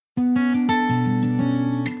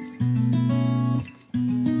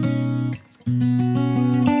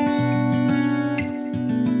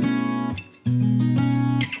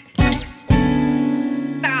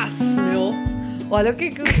Olha, o que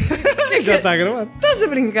é que... Já está gravado. Estás a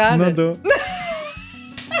brincar? Não estou.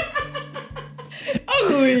 Oh,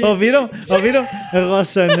 Rui. Ouviram? A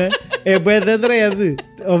Rossana é bué da dread.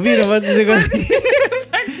 Ouviram? Vocês agora...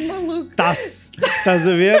 Que maluco. Estás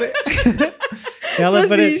a ver? Ela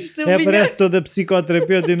parece toda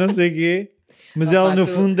psicoterapeuta e não sei o quê. Mas ela no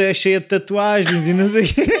fundo é cheia de tatuagens e não sei o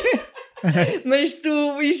quê. Mas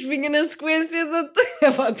isto vinha na sequência da...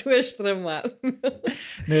 tu és tramado.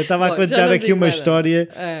 Eu estava a contar aqui uma história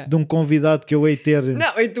de um convidado que eu hei ter.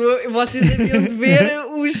 Não, vocês haviam de ver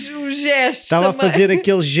os gestos. Estava também. a fazer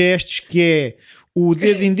aqueles gestos que é o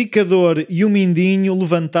dedo indicador e o mindinho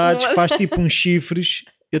levantados, que faz tipo uns chifres.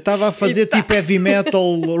 Eu estava a fazer tipo heavy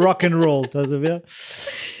metal, rock and roll, estás a ver?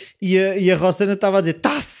 E a Rossana estava a dizer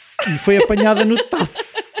tasse, e foi apanhada no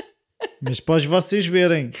tasse. Mas pós vocês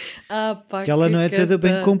verem que ela não é toda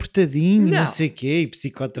bem comportadinha, não sei o quê, e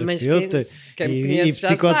psicoterapeuta, e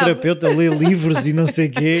psicoterapeuta lê livros e não sei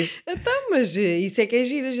o quê. Então, mas isso é que é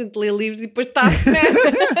giro, a gente lê livros e depois está-se, né?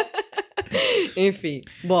 Enfim,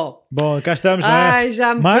 bom, cá estamos, não é? Ai,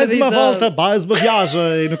 já me mais perdi uma todo. volta, mais uma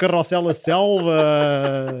viagem no carrossel da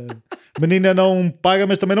selva. Menina não paga,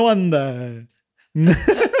 mas também não anda. E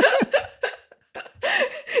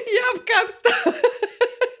há bocado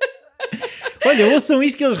Olha, ouçam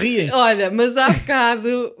isto que eles riem-se. Olha, mas há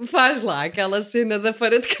bocado faz lá aquela cena da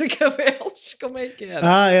feira de Carcavelos, como é que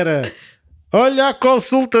era? Era. Olha a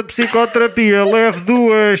consulta de psicoterapia, leve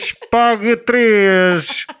 2, pague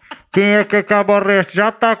 3. Quem é que acaba o resto? Já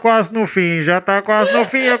está quase no fim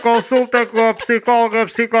a consulta com a psicóloga,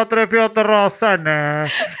 psicoterapeuta Rossana.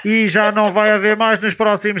 E já não vai haver mais nos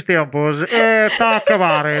próximos tempos. Está a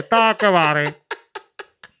acabar.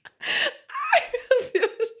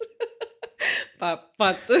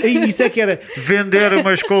 Pá, E isso é que era vender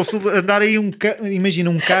umas consultas, andar aí imagina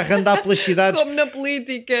um carro andar pelas cidades. como na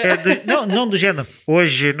política. Não do género.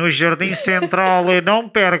 Hoje no Jardim Central, não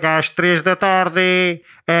perca às 3 da tarde,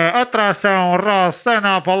 a atração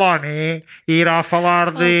Rossana Apoloni irá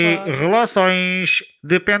falar de relações,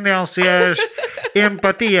 dependências,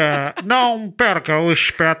 empatia. Não perca o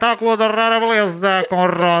espetáculo da rara beleza com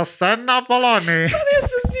Rossana Apoloni.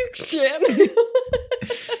 Parece um circo gênio.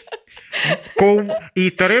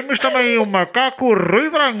 E teremos também o macaco Rui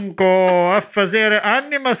Branco a fazer a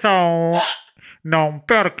animação. Não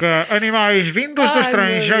perca animais vindos do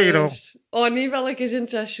estrangeiro. Ao nível a que a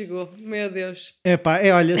gente já chegou, meu Deus.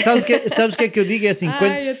 Olha, sabes o que é que eu digo? É assim,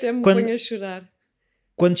 Até me ponho a chorar.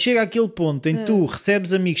 Quando chega àquele ponto em que tu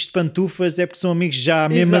recebes amigos de pantufas, é porque são amigos já,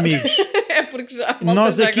 mesmo amigos. É porque já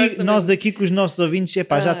nós aqui com os nossos ouvintes, já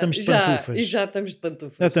estamos de pantufas. E já estamos de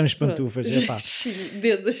pantufas. Já estamos de pantufas,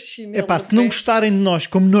 Dedo chinelo. Se não gostarem de nós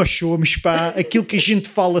como nós somos, aquilo que a gente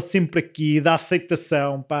fala sempre aqui, da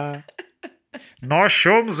aceitação, nós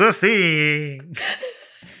somos assim.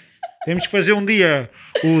 Temos que fazer um dia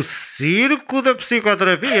o circo da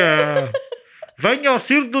psicoterapia. Venha ao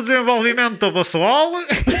circo do desenvolvimento pessoal.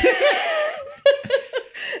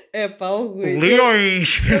 O Rui.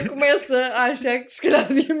 Leões. Eu começo a achar que se calhar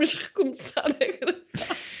devíamos recomeçar a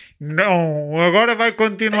gravar. Não, agora vai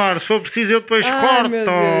continuar. Se for preciso, eu depois corto. Meu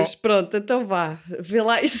Deus. Pronto, então vá. Vê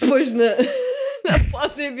lá e depois na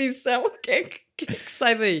pós-edição o que é que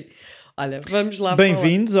sai daí. Olha, vamos lá.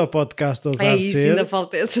 Bem-vindos ao podcast Ousar Ser. Ser. Ainda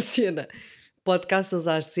falta essa cena. Podcast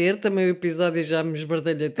Ousar Ser, também o episódio já me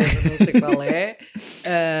esbardalhei todo, não sei qual é.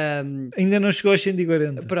 Ainda não chegou aos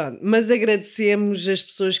 140. Pronto, mas agradecemos as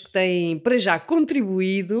pessoas que têm para já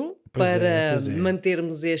contribuído para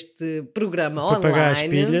mantermos este programa online. Para pagar as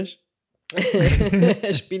pilhas.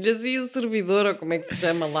 As pilhas e o servidor, ou como é que se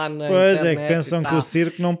chama lá na internet. Pois é, que pensam que o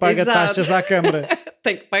circo não paga taxas à Câmara.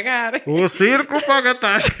 Tem que pagar. O circo paga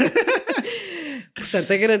taxas.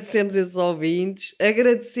 Portanto, agradecemos esses ouvintes,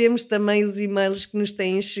 agradecemos também os e-mails que nos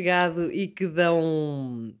têm chegado e que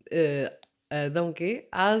dão... dão o quê?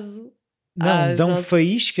 Dão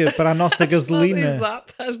faísca para a nossa gasolina.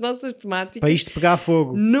 Exato, às nossas temáticas. Para isto pegar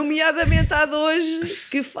fogo. Nomeadamente a de hoje,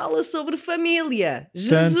 que fala sobre família.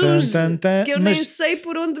 Jesus, que eu nem sei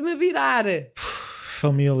por onde me virar.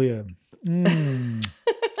 Família.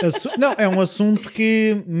 Não, é um assunto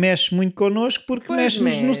que mexe muito connosco porque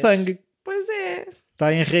mexe-nos no sangue. Pois é.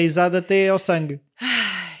 Está enraizado até ao sangue.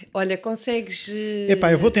 Olha, consegues...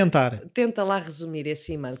 eu vou tentar. Tenta lá resumir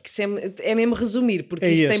esse e-mail, que é mesmo resumir, porque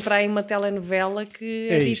isso tem para aí uma telenovela que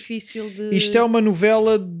é difícil de... Isto é uma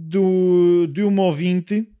novela de uma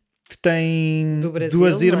ouvinte que tem Brasil,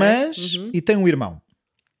 2 irmãs e tem um irmão.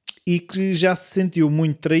 E que já se sentiu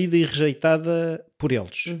muito traída e rejeitada por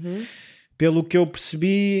eles. Pelo que eu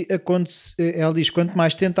percebi, ela diz, quanto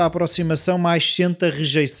mais tenta a aproximação, mais sente a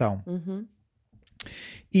rejeição.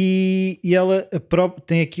 E ela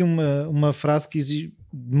tem aqui uma frase que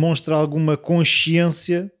demonstra alguma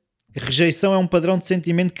consciência. Rejeição é um padrão de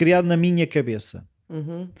sentimento criado na minha cabeça.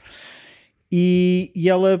 E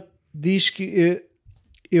ela diz que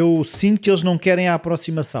eu sinto que eles não querem a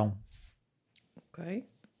aproximação,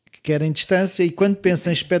 que querem distância, e quando penso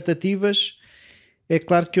em expectativas, é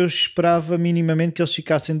claro que eu esperava minimamente que eles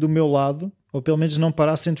ficassem do meu lado, ou pelo menos não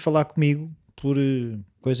parassem de falar comigo por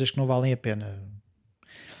coisas que não valem a pena.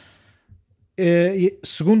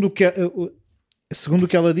 Segundo o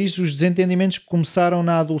que ela diz, os desentendimentos começaram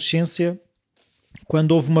na adolescência,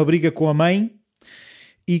 quando houve uma briga com a mãe,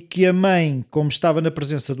 e que a mãe, como estava na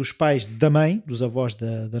presença dos pais da mãe, dos avós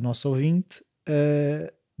da nossa ouvinte,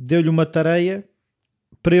 deu-lhe uma tarefa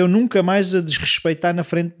para eu nunca mais a desrespeitar na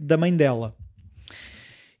frente da mãe dela.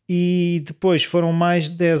 E depois foram mais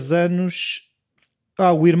de 10 anos...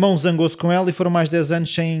 o irmão zangou-se com ela e foram mais de 10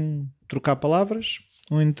 anos sem trocar palavras.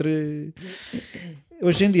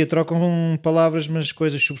 Hoje em dia trocam palavras, mas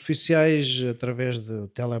coisas superficiais através do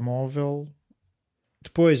telemóvel.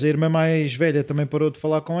 Depois a irmã mais velha também parou de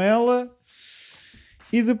falar com ela,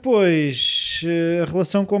 e depois a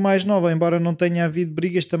relação com a mais nova, embora não tenha havido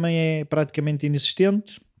brigas, também é praticamente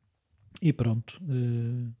inexistente. E pronto,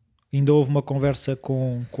 ainda houve uma conversa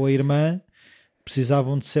com a irmã,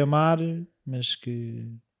 precisavam de se amar, mas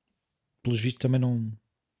que pelos vistos também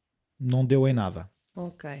não deu em nada.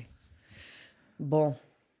 Ok. Bom.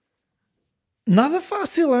 Nada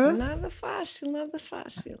fácil, hein? Nada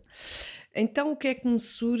fácil. Então, o que é que me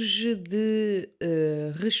surge de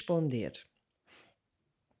responder?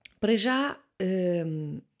 Para já,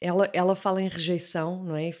 ela fala em rejeição,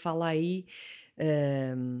 não é? E fala aí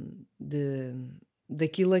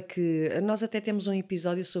daquilo a que... Nós até temos um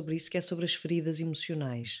episódio sobre isso, que é sobre as feridas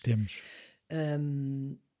emocionais. Temos.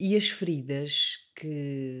 E as feridas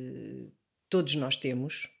que todos nós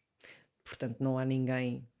temos, portanto não há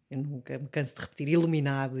ninguém, eu nunca me canso de repetir,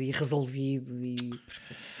 iluminado e resolvido e...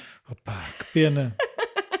 Opa, que pena.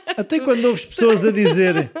 Até quando ouves pessoas a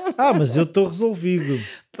dizer mas eu estou resolvido.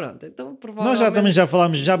 Pronto, então provavelmente... Nós também já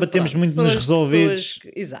falámos, já batemos muito nos resolvidos.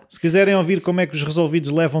 Exato. Se quiserem ouvir como é que os resolvidos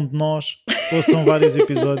levam de nós, ouçam vários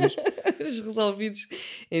episódios. Os resolvidos,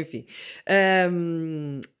 enfim.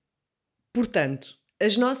 Portanto,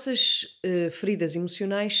 as nossas feridas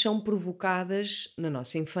emocionais são provocadas na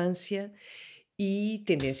nossa infância e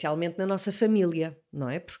tendencialmente na nossa família, não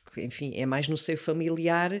é? Porque, enfim, é mais no seio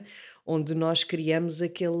familiar onde nós criamos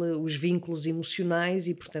os vínculos emocionais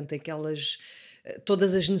e, portanto,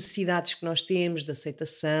 todas as necessidades que nós temos de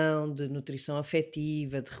aceitação, de nutrição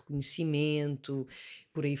afetiva, de reconhecimento,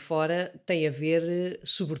 por aí fora, tem a ver,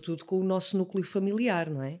 sobretudo, com o nosso núcleo familiar,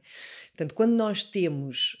 não é? Portanto, quando nós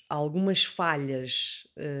temos algumas falhas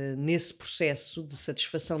nesse processo de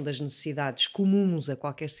satisfação das necessidades comuns a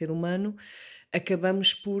qualquer ser humano,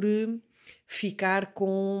 acabamos por ficar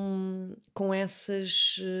com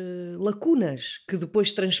essas lacunas que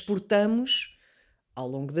depois transportamos ao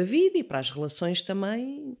longo da vida e para as relações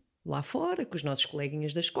também lá fora, com os nossos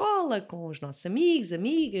coleguinhas da escola, com os nossos amigos,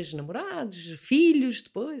 amigas, namorados, filhos,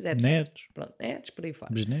 depois, etc. Netos. Pronto, netos, por aí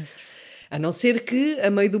fora. Bisnetos. A não ser que, a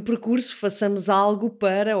meio do percurso, façamos algo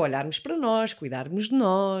para olharmos para nós, cuidarmos de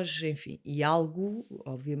nós, enfim. E algo,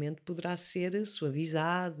 obviamente, poderá ser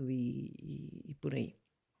suavizado e por aí.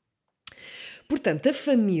 Portanto, a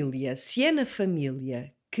família, se é na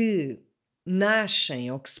família que nascem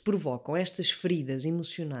ou que se provocam estas feridas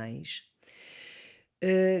emocionais,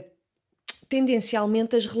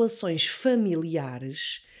 tendencialmente as relações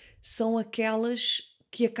familiares são aquelas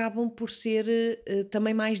que acabam por ser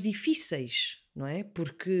também mais difíceis, não é?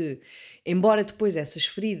 Porque, embora depois essas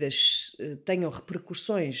feridas tenham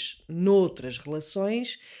repercussões noutras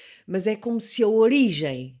relações, mas é como se a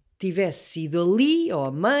origem tivesse sido ali, ou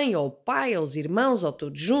a mãe, ou o pai, ou os irmãos, ou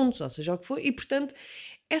todos juntos, ou seja o que for, e portanto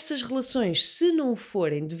essas relações, se não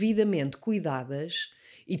forem devidamente cuidadas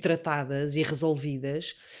e tratadas e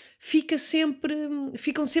resolvidas, ficam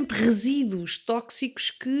sempre resíduos tóxicos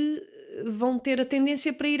que vão ter a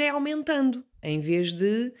tendência para irem aumentando, em vez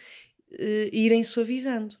de irem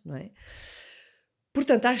suavizando, não é?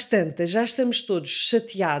 Portanto, às tantas, já estamos todos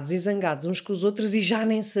chateados e zangados uns com os outros e já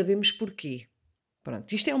nem sabemos porquê.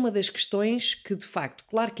 Pronto, isto é uma das questões que, de facto,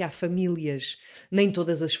 claro que há famílias, nem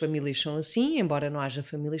todas as famílias são assim, embora não haja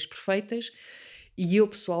famílias perfeitas, e eu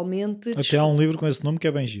pessoalmente... Até há um livro com esse nome que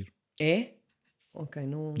é bem giro. É? Ok,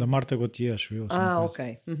 não... Da Marta Gautier, acho eu.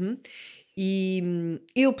 Ok. Uhum. E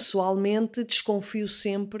eu pessoalmente desconfio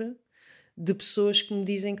sempre de pessoas que me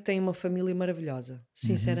dizem que têm uma família maravilhosa,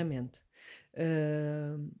 sinceramente.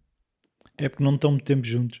 É porque não estão muito tempo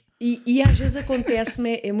juntos. E às vezes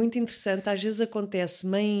acontece-me, é muito interessante, às vezes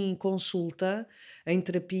acontece-me em consulta, em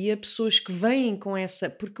terapia, pessoas que vêm com essa,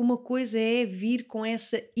 porque uma coisa é vir com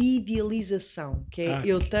essa idealização, que é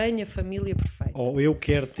eu tenho a família perfeita. Ou eu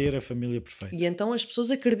quero ter a família perfeita. E então as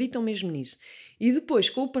pessoas acreditam mesmo nisso. E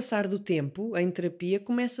depois, com o passar do tempo, em terapia,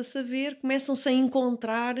 começa-se a ver, começam-se a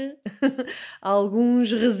encontrar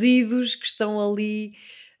alguns resíduos que estão ali.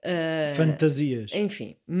 Fantasias.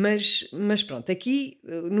 Enfim, mas pronto, aqui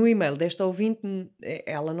no e-mail desta ouvinte,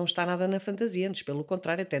 ela não está nada na fantasia, antes pelo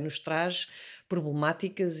contrário, até nos traz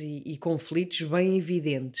problemáticas e conflitos bem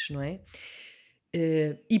evidentes, não é?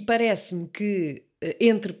 E parece-me que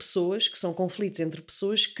entre pessoas, que são conflitos entre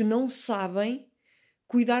pessoas que não sabem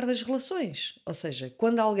cuidar das relações. Ou seja,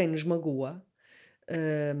 quando alguém nos magoa,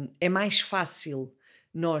 é mais fácil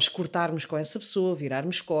nós cortarmos com essa pessoa,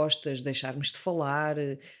 virarmos costas, deixarmos de falar,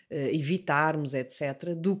 evitarmos, etc.,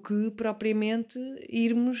 do que propriamente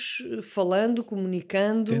irmos falando,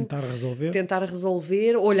 comunicando, tentar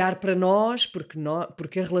resolver, olhar para nós,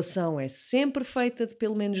 porque a relação é sempre feita de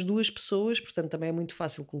pelo menos duas pessoas, portanto também é muito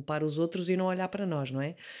fácil culpar os outros e não olhar para nós, não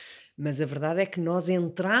é? Mas a verdade é que nós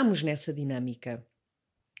entramos nessa dinâmica.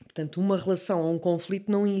 Portanto, uma relação ou um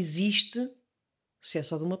conflito não existe se é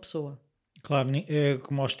só de uma pessoa. Claro, é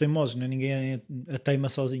como aos teimosos, né? Ninguém a teima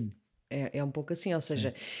sozinho. É um pouco assim, ou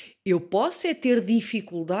seja, eu posso é ter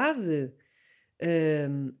dificuldade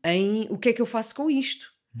em o que é que eu faço com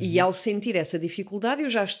isto. E ao sentir essa dificuldade eu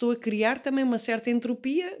já estou a criar também uma certa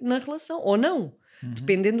entropia na relação, ou não,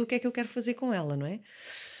 dependendo do que é que eu quero fazer com ela, não é?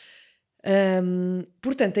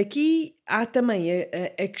 Portanto, aqui há também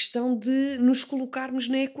a questão de nos colocarmos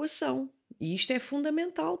na equação. E isto é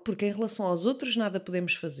fundamental, porque em relação aos outros nada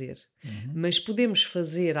podemos fazer. Mas podemos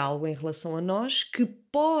fazer algo em relação a nós que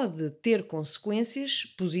pode ter consequências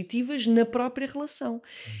positivas na própria relação.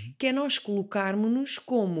 Que é nós colocarmos-nos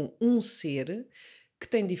como um ser que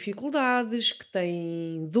tem dificuldades, que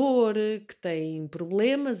tem dor, que tem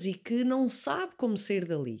problemas e que não sabe como sair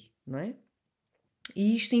dali, não é?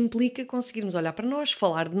 E isto implica conseguirmos olhar para nós,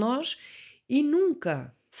 falar de nós e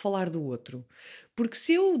nunca falar do outro. Porque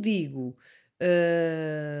se eu digo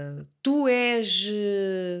tu és,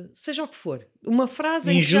 seja o que for, uma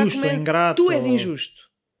frase injusto, em que já ingrato, tu és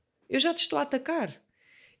injusto, eu já te estou a atacar.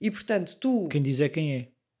 E portanto tu... Quem diz é quem é.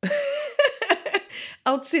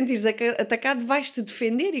 Ao te sentires atacado vais-te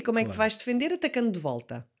defender. E como é que te vais defender? Atacando de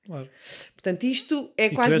volta. Claro. Portanto isto é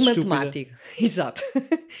quase matemática. Exato.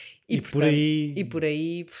 E portanto, por aí... E por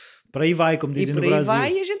aí... Por aí vai, como dizem no Brasil. E por aí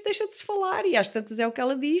vai e a gente deixa de se falar. E às tantas é o que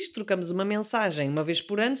ela diz. Trocamos uma mensagem uma vez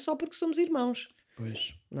por ano só porque somos irmãos.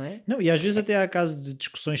 Pois. Não é? Não, e às vezes até há casos de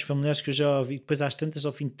discussões familiares que eu já ouvi, depois às tantas,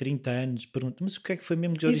 ao fim de 30 anos, pergunto, mas o que é que foi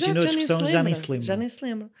mesmo que originou a discussão? Já nem se lembra. Já nem se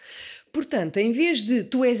lembra. Portanto, em vez de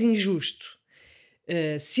tu és injusto,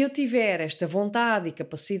 se eu tiver esta vontade e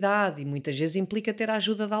capacidade, e muitas vezes implica ter a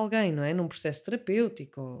ajuda de alguém, não é? Num processo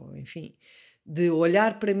terapêutico, ou, enfim, de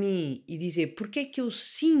olhar para mim e dizer porque é que eu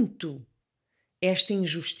sinto esta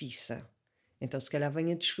injustiça. Então, se calhar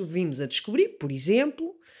vimos a descobrir, por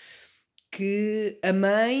exemplo, que a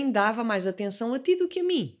mãe dava mais atenção a ti do que a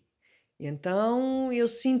mim. Então eu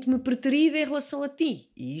sinto-me preterida em relação a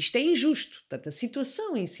ti. E isto é injusto. Portanto, a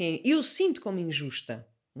situação em si, eu sinto como injusta.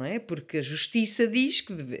 Não é? Porque a justiça diz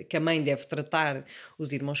que a mãe deve tratar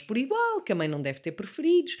os irmãos por igual, que a mãe não deve ter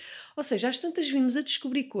preferidos. Ou seja, às tantas vimos a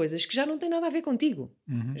descobrir coisas que já não têm nada a ver contigo.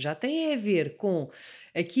 Já têm a ver com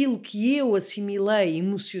aquilo que eu assimilei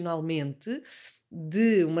emocionalmente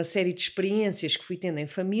de uma série de experiências que fui tendo em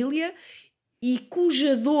família e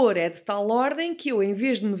cuja dor é de tal ordem que eu, em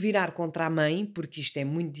vez de me virar contra a mãe, porque isto é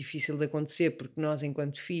muito difícil de acontecer, porque nós,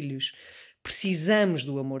 enquanto filhos, precisamos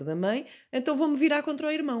do amor da mãe, então vou-me virar contra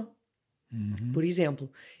o irmão. Por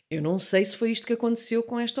exemplo, eu não sei se foi isto que aconteceu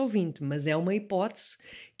com esta ouvinte, mas é uma hipótese,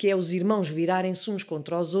 que é os irmãos virarem-se uns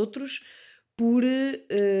contra os outros por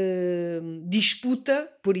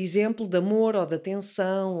disputa, por exemplo, de amor ou de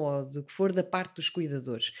atenção ou do que for da parte dos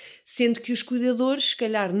cuidadores. Sendo que os cuidadores, se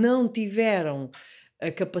calhar, não tiveram a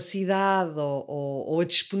capacidade ou a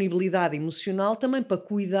disponibilidade emocional também para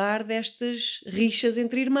cuidar destas rixas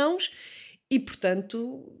entre irmãos e,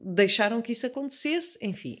 portanto, deixaram que isso acontecesse.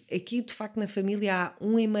 Enfim, aqui, de facto, na família há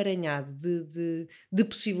um emaranhado de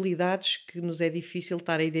possibilidades que nos é difícil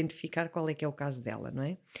estar a identificar qual é que é o caso dela, não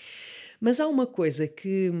é? Mas há uma coisa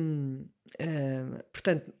que,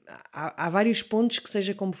 portanto, há vários pontos que,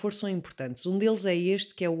 seja como for, são importantes. Um deles é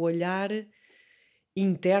este, que é o olhar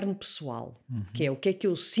interno pessoal, que é o que é que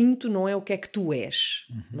eu sinto, não é o que é que tu és,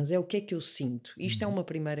 mas é o que é que eu sinto. Isto é uma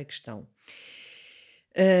primeira questão.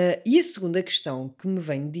 E a segunda questão que me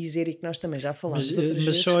vem dizer e que nós também já falámos outras Mas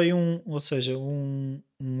vezes... só aí ou seja, um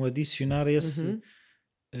adicionar a esse,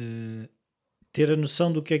 Uhum, ter a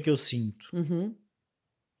noção do que é que eu sinto, uhum.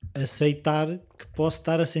 aceitar que posso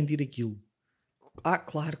estar a sentir aquilo.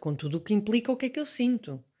 Claro, com tudo o que implica o que é que eu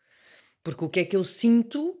sinto. Porque o que é que eu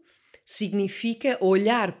sinto significa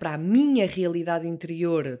olhar para a minha realidade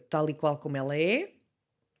interior tal e qual como ela é,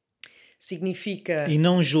 significa... E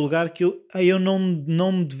não julgar que eu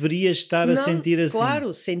não me deveria estar a Não, sentir assim.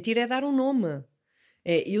 claro, sentir é dar um nome.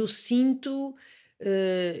 Eu sinto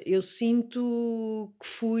que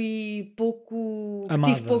fui pouco, que tive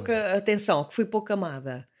Amada. pouca atenção, que fui pouco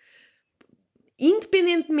amada.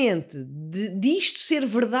 Independentemente disto ser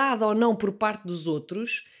verdade ou não por parte dos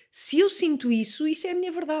outros, se eu sinto isso, isso é a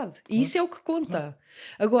minha verdade. E Claro, isso é o que conta. claro.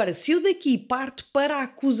 Agora, se eu daqui parto para a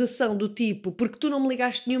acusação do tipo porque tu não me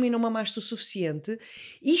ligaste nenhuma e não me amaste o suficiente,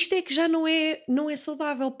 isto é que já não é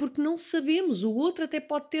saudável, porque não sabemos. O outro até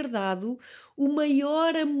pode ter dado o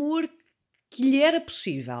maior amor que lhe era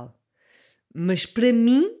possível. Mas para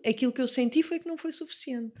mim, aquilo que eu senti foi que não foi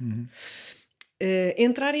suficiente. Uhum.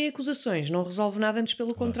 Entrar em acusações não resolve nada, antes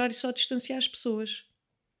pelo Claro. contrário, só distanciar as pessoas.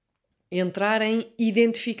 Entrar em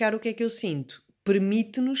identificar o que é que eu sinto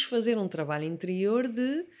permite-nos fazer um trabalho interior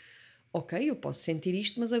de ok, eu posso sentir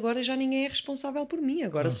isto, mas agora já ninguém é responsável por mim,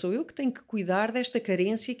 agora Claro. sou eu que tenho que cuidar desta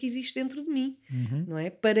carência que existe dentro de mim, Uhum. não é?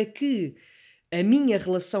 Para que a minha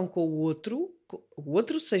relação com o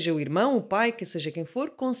outro, seja o irmão, o pai, que seja quem for,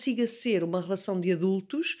 consiga ser uma relação de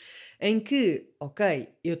adultos em que, ok,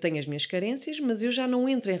 eu tenho as minhas carências, mas eu já não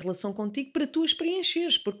entro em relação contigo para tu as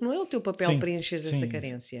preencheres, porque não é o teu papel Sim, preencheres essa sim,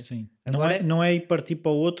 carência. sim. Agora, Não é ir partir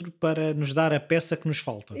para o outro para nos dar a peça que nos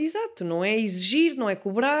falta. exato, não é exigir, não é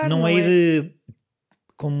cobrar, Não é não é... ir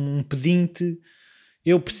como um pedinte.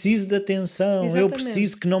 Eu preciso de atenção, eu Exatamente.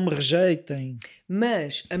 preciso que não me rejeitem.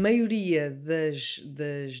 Mas a maioria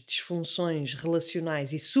das disfunções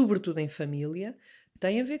relacionais e sobretudo em família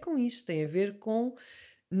tem a ver com isso, tem a ver com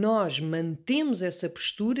nós mantemos essa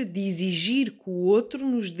postura de exigir que o outro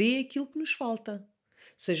nos dê aquilo que nos falta.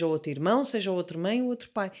 Seja o outro irmão, seja o outro mãe, o outro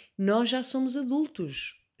pai. Nós já somos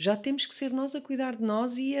adultos. Já temos que ser nós a cuidar de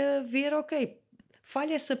nós e a ver, ok,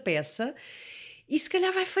 falha essa peça e se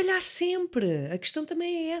calhar vai falhar sempre. A questão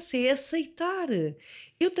também é essa, é aceitar.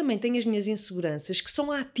 Eu também tenho as minhas inseguranças que são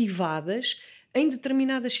ativadas em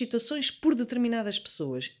determinadas situações por determinadas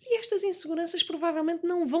pessoas. E estas inseguranças provavelmente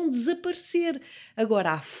não vão desaparecer.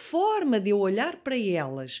 Agora, a forma de eu olhar para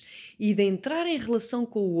elas e de entrar em relação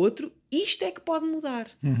com o outro, isto é que pode mudar,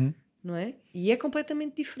 não é? E é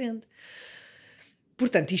completamente diferente.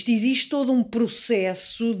 Portanto, isto existe todo um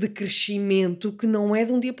processo de crescimento que não é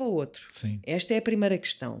de um dia para o outro. Sim. Esta é a primeira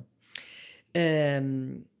questão.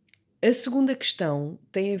 A segunda questão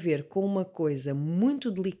tem a ver com uma coisa muito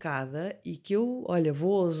delicada e que eu, olha, vou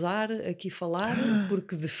ousar aqui falar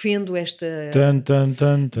porque defendo esta... Tan, tan,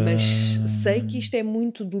 tan, tan. Mas sei que isto é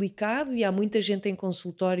muito delicado e há muita gente em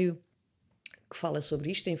consultório que fala sobre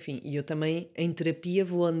isto, enfim, e eu também em terapia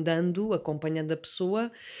vou andando, acompanhando a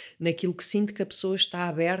pessoa naquilo que sinto que a pessoa está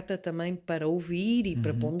aberta também para ouvir e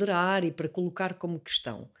para ponderar e para colocar como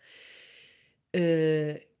questão.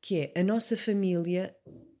 Que é, a nossa família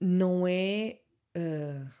não é...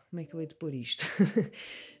 como é que eu hei de pôr isto?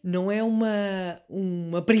 Não é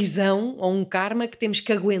uma prisão ou um karma que temos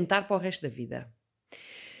que aguentar para o resto da vida.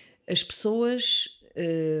 As pessoas,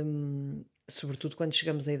 sobretudo quando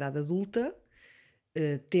chegamos à idade adulta,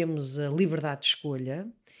 temos a liberdade de escolha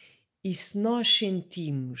e se nós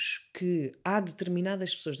sentimos que há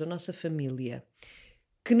determinadas pessoas da nossa família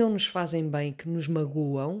que não nos fazem bem, que nos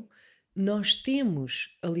magoam, nós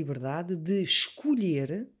temos a liberdade de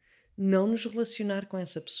escolher não nos relacionar com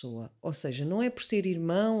essa pessoa. Ou seja, não é por ser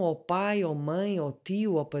irmão, ou pai, ou mãe, ou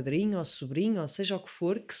tio, ou padrinho, ou sobrinho, ou seja o que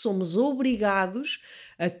for, que somos obrigados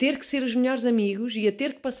a ter que ser os melhores amigos e a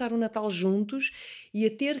ter que passar o Natal juntos e a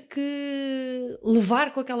ter que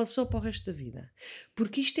levar com aquela pessoa para o resto da vida.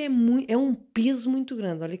 Porque isto é um peso muito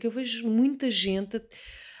grande. Olha que eu vejo muita gente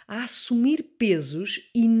a assumir pesos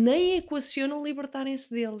e nem equacionam libertarem-se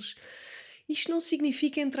deles. Isto não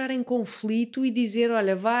significa entrar em conflito e dizer,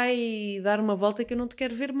 olha, vai dar uma volta que eu não te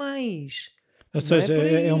quero ver mais. Ou seja, Não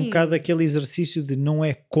é um bocado aquele exercício de não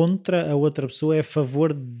é contra a outra pessoa, é a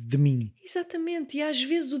favor de mim. Exatamente, e às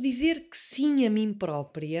vezes o dizer que sim a mim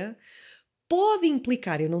própria pode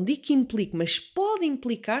implicar, eu não digo que implique, mas pode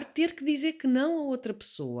implicar ter que dizer que não a outra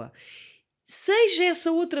pessoa. Seja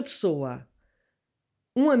essa outra pessoa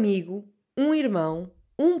um amigo, um irmão,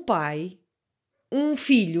 um pai, um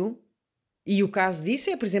filho, E o caso disso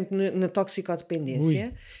é, por exemplo, na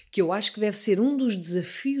toxicodependência, que eu acho que deve ser um dos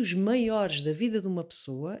desafios maiores da vida de uma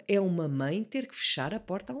pessoa, é uma mãe ter que fechar a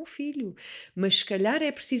porta a um filho. Mas se calhar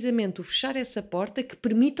é precisamente o fechar essa porta que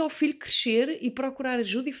permite ao filho crescer e procurar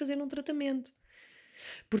ajuda e fazer um tratamento.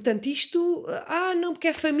 Portanto, isto, não, porque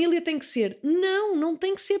a família tem que ser. Não, não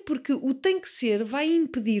tem que ser, porque o tem que ser vai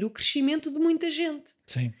impedir o crescimento de muita gente.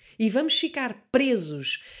 Sim. E vamos ficar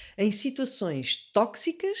presos em situações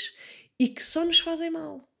tóxicas e que só nos fazem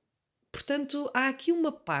mal. Portanto, há aqui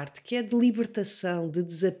uma parte que é de libertação, de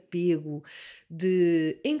desapego,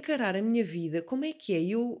 de encarar a minha vida. Como é que é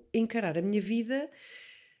eu encarar a minha vida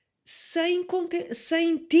sem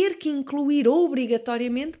ter que incluir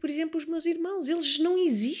obrigatoriamente, por exemplo, os meus irmãos? Eles não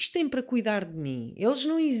existem para cuidar de mim. Eles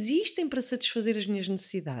não existem para satisfazer as minhas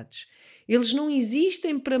necessidades. Eles não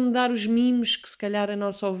existem para me dar os mimos que se calhar a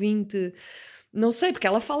nossa ouvinte... Não sei, porque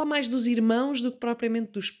ela fala mais dos irmãos do que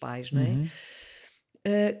propriamente dos pais, não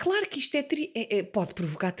é? Claro que isto pode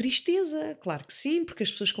provocar tristeza, claro que sim, porque as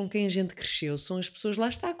pessoas com quem a gente cresceu são as pessoas, lá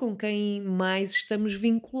está, com quem mais estamos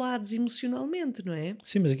vinculados emocionalmente, não é?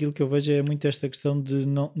 Sim, mas aquilo que eu vejo é muito esta questão de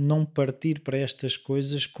não partir para estas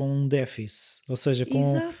coisas com um déficit, ou seja,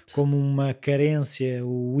 como uma carência,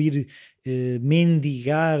 o ir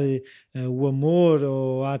mendigar o amor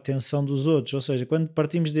ou a atenção dos outros, ou seja, quando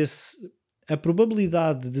partimos a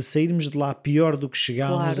probabilidade de sairmos de lá pior do que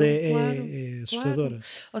chegámos é assustadora. Claro.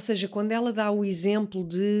 Ou seja, quando ela dá o exemplo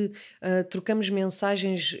de trocamos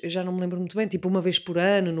mensagens, já não me lembro muito bem, tipo uma vez por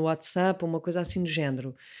ano no WhatsApp, uma coisa assim do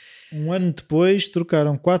género. Um ano depois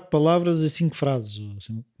trocaram 4 palavras e 5 frases.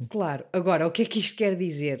 Claro. Agora, o que é que isto quer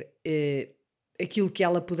dizer? Aquilo que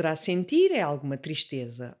ela poderá sentir é alguma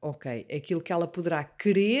tristeza, ok. Aquilo que ela poderá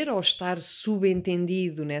querer ou estar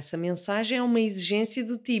subentendido nessa mensagem é uma exigência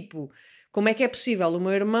do tipo... Como é que é possível o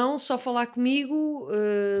meu irmão só falar comigo?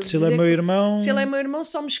 Se ele é meu irmão... Se ele é meu irmão,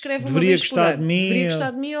 só me escreve uma vez por ano. Deveria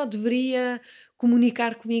gostar de mim ou deveria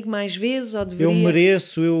comunicar comigo mais vezes? Ou deveria... Eu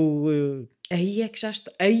mereço, eu... Aí é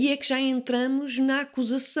que já entramos na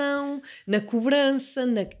acusação, na cobrança,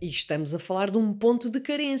 e estamos a falar de um ponto de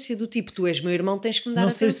carência, do tipo, tu és meu irmão, tens que me dar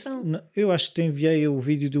atenção. Eu acho que te enviei o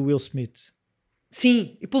vídeo do Will Smith.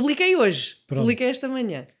 Sim, e publiquei hoje. Pronto. Publiquei esta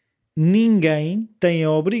manhã. Ninguém tem a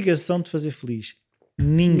obrigação de fazer feliz.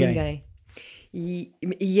 Ninguém.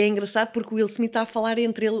 E é engraçado porque o Will Smith está a falar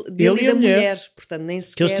entre ele e a mulher. Portanto, nem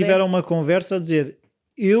sequer que eles tiveram uma conversa a dizer,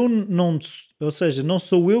 ou seja, não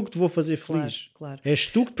sou eu que te vou fazer feliz. Claro. És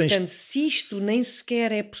tu que tens... Portanto, se isto nem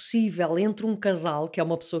sequer é possível entre um casal, que é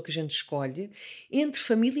uma pessoa que a gente escolhe, entre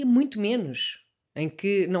família muito menos, em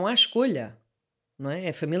que não há escolha. Não é?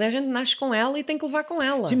 A família, a gente nasce com ela e tem que levar com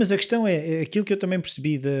ela. Sim, mas a questão é aquilo que eu também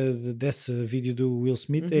percebi desse vídeo do Will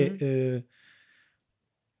Smith é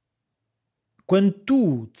quando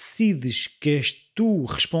tu decides que és tu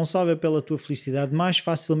responsável pela tua felicidade, mais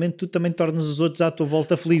facilmente tu também tornas os outros à tua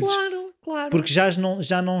volta felizes. Claro. Porque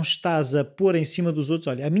já não estás a pôr em cima dos outros,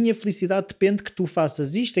 olha, a minha felicidade depende que tu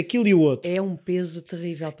faças isto, aquilo e o outro. É um peso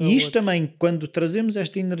terrível para o outro. E isto outro. também, quando trazemos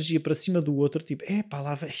esta energia para cima do outro, tipo,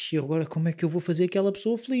 lá, agora como é que eu vou fazer aquela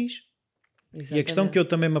pessoa feliz? Exatamente. E a questão que eu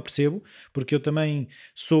também me apercebo, porque eu também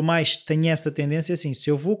tenho essa tendência, assim, se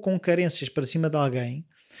eu vou com carências para cima de alguém,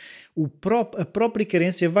 a própria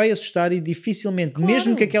carência vai assustar e dificilmente,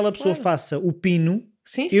 mesmo que aquela pessoa faça o pino,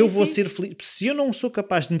 eu vou ser feliz. Se eu não sou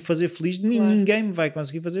capaz de me fazer feliz, ninguém me vai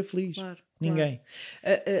conseguir fazer feliz. Ninguém.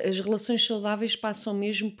 As relações saudáveis passam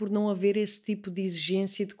mesmo por não haver esse tipo de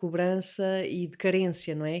exigência, de cobrança e de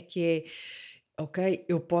carência, não é? Que é, ok,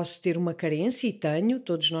 eu posso ter uma carência e tenho,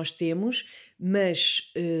 todos nós temos,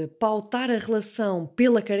 mas pautar a relação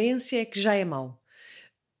pela carência é que já é mau.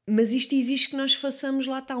 Mas isto exige que nós façamos,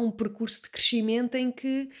 lá está, um percurso de crescimento em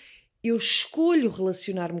que eu escolho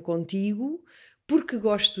relacionar-me contigo porque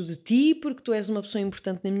gosto de ti, porque tu és uma pessoa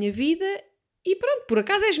importante na minha vida e pronto, por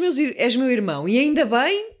acaso és meu irmão. E ainda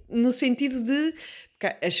bem, no sentido de...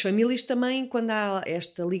 As famílias também, quando há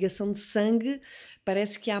esta ligação de sangue,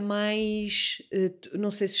 parece que há mais,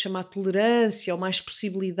 não sei se chama tolerância ou mais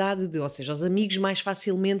possibilidade de... Ou seja, os amigos mais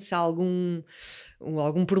facilmente, se há algum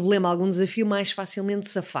problema, algum desafio, mais facilmente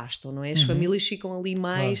se afastam, não é? As famílias ficam ali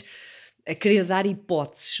mais... a querer dar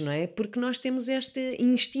hipóteses, não é? Porque nós temos este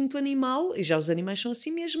instinto animal, e já os animais são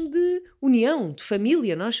assim mesmo, de união, de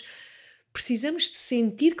família. Nós precisamos de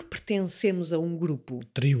sentir que pertencemos a um grupo.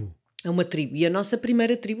 Tribo. A uma tribo. E a nossa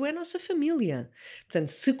primeira tribo é a nossa família. Portanto,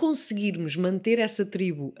 se conseguirmos manter essa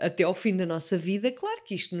tribo até ao fim da nossa vida, claro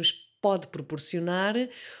que isto nos pode proporcionar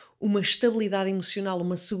uma estabilidade emocional,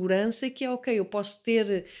 uma segurança que é ok, eu posso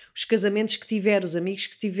ter os casamentos que tiver, os amigos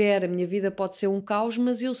que tiver, a minha vida pode ser um caos,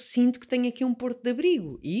 mas eu sinto que tenho aqui um porto de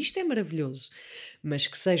abrigo e isto é maravilhoso, mas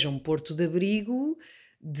que seja um porto de abrigo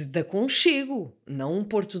de aconchego, não um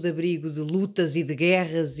porto de abrigo de lutas e de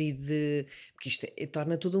guerras e de... porque isto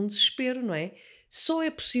torna tudo um desespero, não é? Só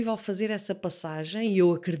é possível fazer essa passagem, e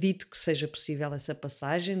eu acredito que seja possível essa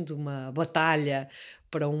passagem de uma batalha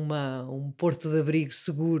para um porto de abrigo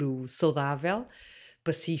seguro, saudável,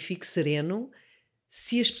 pacífico, sereno,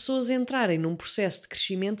 se as pessoas entrarem num processo de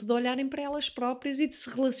crescimento, de olharem para elas próprias e de se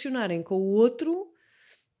relacionarem com o outro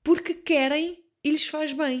porque querem e lhes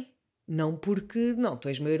faz bem. Não porque, não, tu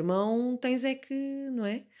és meu irmão, tens é que, não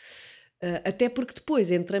é? Até porque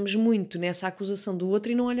depois entramos muito nessa acusação do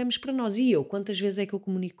outro e não olhamos para nós. E eu, quantas vezes é que eu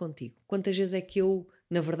comunico contigo? Quantas vezes é que eu,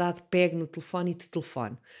 na verdade, pego no telefone e te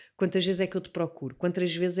telefono? Quantas vezes é que eu te procuro?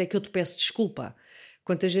 Quantas vezes é que eu te peço desculpa?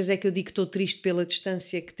 Quantas vezes é que eu digo que estou triste pela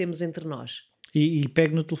distância que temos entre nós? E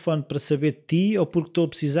pego no telefone para saber de ti ou porque estou a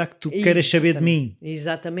precisar que tu queiras saber de mim?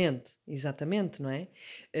 Exatamente, não é?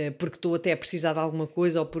 Porque estou até a precisar de alguma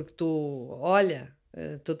coisa ou porque estou, olha...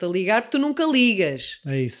 estou-te a ligar porque tu nunca ligas.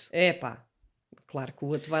 É isso. É pá, claro que o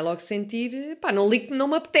outro vai logo sentir, pá, não ligo que não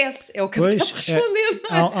me apetece, é o que apetece responder.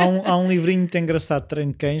 Há um livrinho muito engraçado de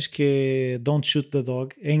treino de cães que é Don't Shoot the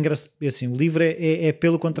Dog. É engraçado, assim, o livro é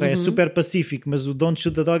pelo contrário, é super pacífico, mas o Don't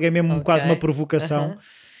Shoot the Dog é mesmo quase uma provocação,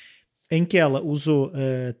 em que ela usou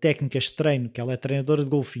técnicas de treino, que ela é treinadora de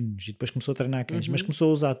golfinhos e depois começou a treinar cães, mas começou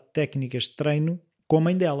a usar técnicas de treino com a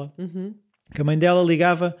mãe dela. Que a mãe dela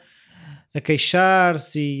ligava a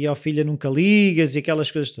queixar-se e ao filho nunca ligas e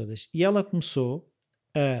aquelas coisas todas. E ela começou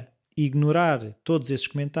a ignorar todos esses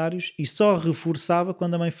comentários e só reforçava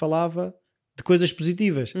quando a mãe falava de coisas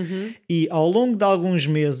positivas. E ao longo de alguns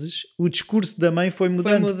meses o discurso da mãe foi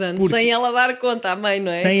mudando. Sem ela dar conta, a mãe,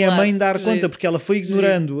 não é? Sem a mãe dar conta, porque ela foi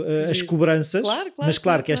ignorando as cobranças, mas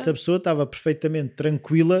claro que esta pessoa estava perfeitamente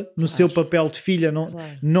tranquila no seu papel de filha,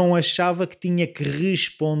 não achava que tinha que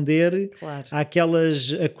responder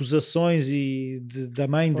àquelas acusações da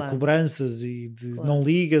mãe de cobranças e de não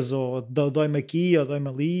ligas, ou dói-me aqui ou dói-me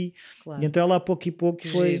ali. E então ela a pouco e pouco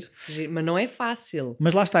foi... Mas não é fácil.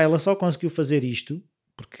 Mas lá está, ela só conseguiu fazer isto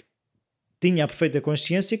porque tinha a perfeita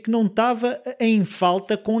consciência que não estava em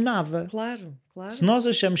falta com nada. Claro. Se nós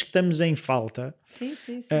achamos que estamos em falta, sim.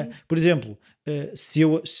 Por exemplo, se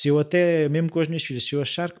eu até, mesmo com as minhas filhas, se eu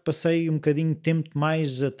achar que passei um bocadinho de tempo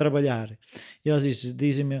mais a trabalhar, e elas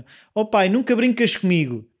dizem-me, oh pai, nunca brincas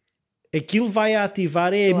comigo, aquilo vai a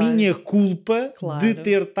ativar a minha culpa de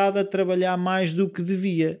ter estado a trabalhar mais do que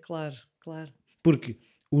devia. Claro. Porque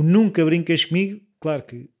o nunca brincas comigo, claro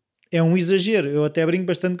que é um exagero, eu até brinco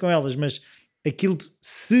bastante com elas, mas aquilo,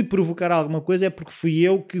 se provocar alguma coisa, é porque fui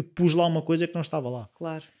eu que pus lá uma coisa que não estava lá.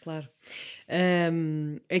 Claro.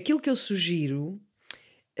 Aquilo que eu sugiro,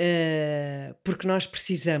 porque nós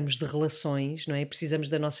precisamos de relações, não é? Precisamos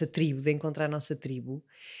da nossa tribo, de encontrar a nossa tribo,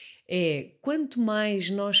 é quanto mais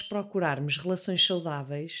nós procurarmos relações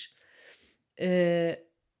saudáveis,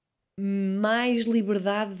 mais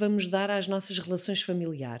liberdade vamos dar às nossas relações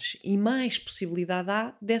familiares e mais possibilidade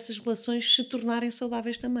há dessas relações se tornarem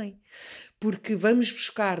saudáveis também, porque vamos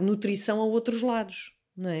buscar nutrição a outros lados,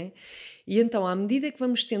 não é? E então, à medida que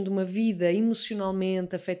vamos tendo uma vida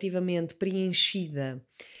emocionalmente, afetivamente preenchida,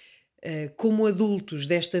 como adultos,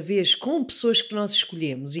 desta vez com pessoas que nós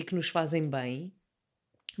escolhemos e que nos fazem bem,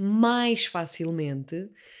 mais facilmente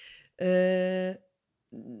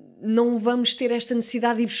não vamos ter esta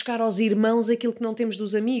necessidade de ir buscar aos irmãos aquilo que não temos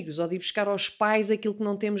dos amigos, ou de ir buscar aos pais aquilo que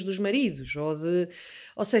não temos dos maridos,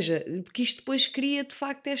 ou seja, porque isto depois cria de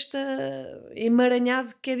facto esta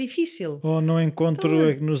emaranhado que é difícil. Ou não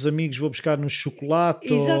encontro então, nos amigos, vou buscar no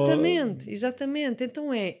chocolate. Exatamente.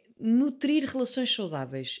 Então é nutrir relações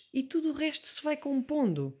saudáveis e tudo o resto se vai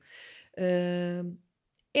compondo.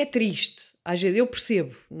 É triste, às vezes eu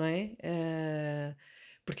percebo, não é?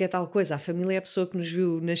 Porque é tal coisa, a família é a pessoa que nos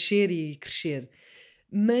viu nascer e crescer,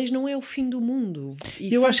 mas não é o fim do mundo.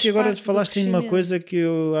 E eu acho que agora falaste em uma coisa que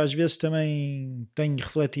eu às vezes também tenho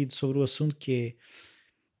refletido sobre o assunto, que é,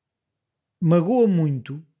 magoa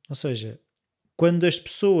muito, ou seja, quando as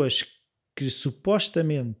pessoas que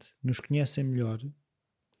supostamente nos conhecem melhor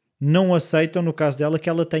não aceitam, no caso dela, que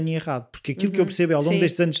ela tenha errado, porque aquilo que eu percebo ao longo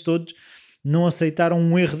destes anos todos, não aceitaram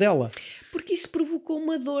um erro dela. Porque isso provocou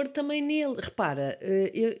uma dor também nele. Repara,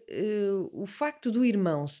 o facto do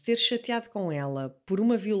irmão se ter chateado com ela por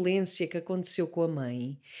uma violência que aconteceu com a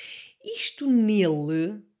mãe, isto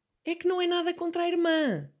nele é que não é nada contra a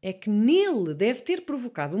irmã. É que nele deve ter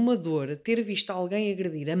provocado uma dor ter visto alguém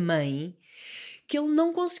agredir a mãe que ele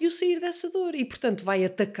não conseguiu sair dessa dor e, portanto, vai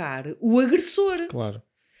atacar o agressor. Claro.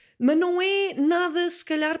 Mas não é nada, se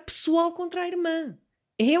calhar, pessoal contra a irmã.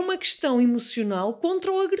 É uma questão emocional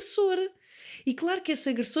contra o agressor. E claro que esse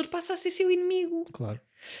agressor passa a ser seu inimigo. Claro.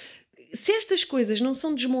 Se estas coisas não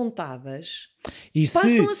são desmontadas, E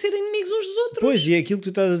passam a ser inimigos uns dos outros. Pois, e aquilo que tu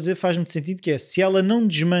estás a dizer faz muito sentido, que é, se ela não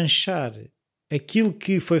desmanchar aquilo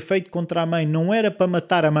que foi feito contra a mãe, não era para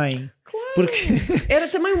matar a mãe. Porque... Era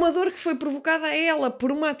também uma dor que foi provocada a ela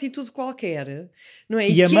por uma atitude qualquer, não é?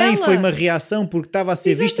 E a mãe foi uma reação porque estava a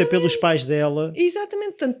ser vista pelos pais dela.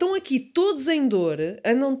 Exatamente, portanto, estão aqui todos em dor,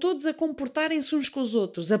 andam todos a comportarem-se uns com os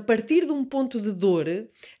outros a partir de um ponto de dor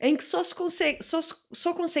em que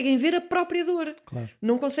só conseguem ver a própria dor. Claro.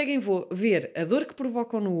 Não conseguem ver a dor que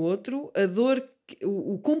provocam no outro, a dor,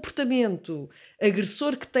 o comportamento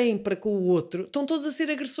agressor que têm para com o outro. Estão todos a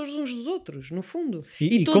ser agressores uns dos outros, no fundo.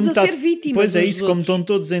 E todos a ser vítimas. Pois é uns isso, dos como outros. estão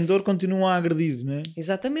todos em dor, continuam a agredir, não é?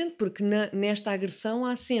 Exatamente, porque nesta agressão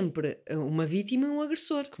há sempre uma vítima e um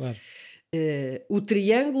agressor. Claro. O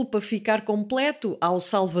triângulo, para ficar completo, há o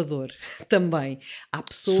salvador também. Há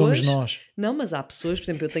pessoas... Somos nós. Não, mas há pessoas, por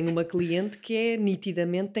exemplo, eu tenho uma cliente que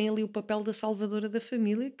nitidamente tem ali o papel da salvadora da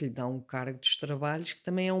família, que lhe dá um cargo dos trabalhos que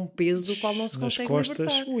também é um peso do qual não se Nas consegue costas,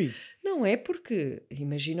 libertar. ui. Não é porque,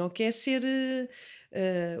 imagina o que é ser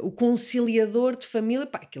o conciliador de família.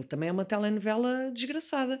 Pá, aquilo também é uma telenovela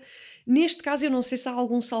desgraçada. Neste caso eu não sei se há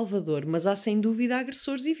algum salvador, mas há sem dúvida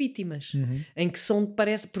agressores e vítimas, em que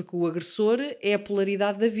parece, porque o agressor é a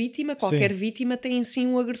polaridade da vítima, qualquer vítima tem em si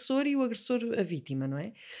um agressor e o agressor a vítima, não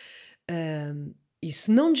é? E se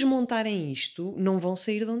não desmontarem isto, não vão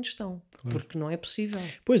sair de onde estão, porque não é possível.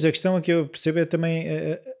 Pois, a questão é que eu percebo é também...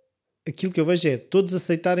 aquilo que eu vejo é todos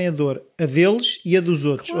aceitarem a dor, a deles e a dos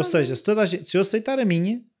outros. Claro. Ou seja, se eu aceitar a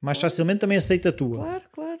minha, mais facilmente também aceito a tua. Claro,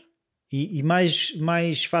 claro. E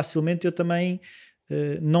mais facilmente eu também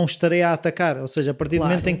não estarei a atacar. Ou seja, a partir do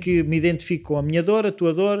momento em que me identifico com a minha dor, a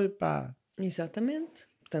tua dor, pá. Exatamente.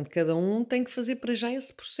 Portanto, cada um tem que fazer para já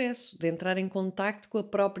esse processo de entrar em contacto com a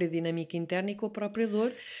própria dinâmica interna e com a própria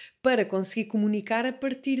dor para conseguir comunicar a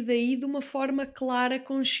partir daí de uma forma clara,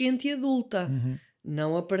 consciente e adulta.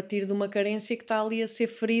 Não a partir de uma carência que está ali a ser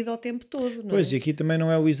ferida o tempo todo. Não pois, é? E aqui também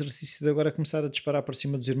não é o exercício de agora começar a disparar para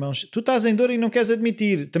cima dos irmãos. Tu estás em dor e não queres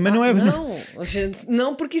admitir. Também não é...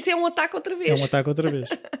 Não, porque isso é um ataque outra vez. É um ataque outra vez.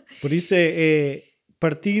 Por isso é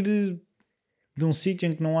partir de um sítio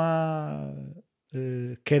em que não há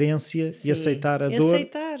carência. Sim, e aceitar a dor. E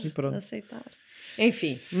pronto. Aceitar.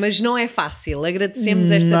 Enfim, mas não é fácil.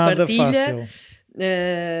 Agradecemos esta Nada partilha. Fácil.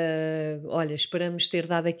 Olha, esperamos ter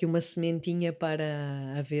dado aqui uma sementinha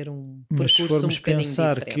para haver um mas percurso se formos um bocadinho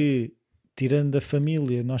pensar diferente. Que, tirando a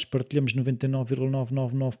família, nós partilhamos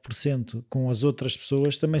 99,999% com as outras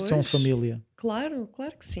pessoas, também são família. Claro,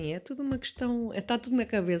 claro que sim. É tudo uma questão. Está tudo na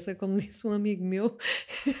cabeça, como disse um amigo meu.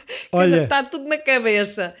 Olha, está tudo na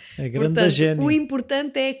cabeça. É grande gênio. O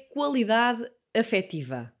importante é qualidade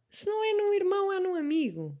afetiva. Se não é num irmão, é num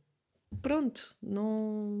amigo. Pronto,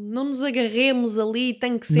 não nos agarremos ali,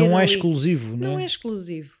 tem que ser não é ali. Exclusivo, não é? É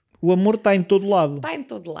exclusivo. O amor está em todo lado. Está em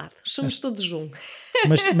todo lado, somos todos um.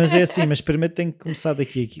 Mas é assim, mas primeiro tem que começar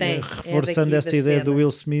daqui, reforçando essa ideia do Will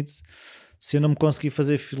Smith. Se eu não me conseguir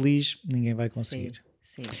fazer feliz, ninguém vai conseguir.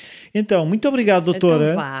 Sim. Então, muito obrigado,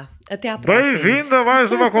 doutora. Então vá, até à próxima. Bem-vinda a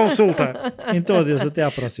mais uma consulta. Então, adeus, até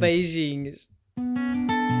à próxima. Beijinhos.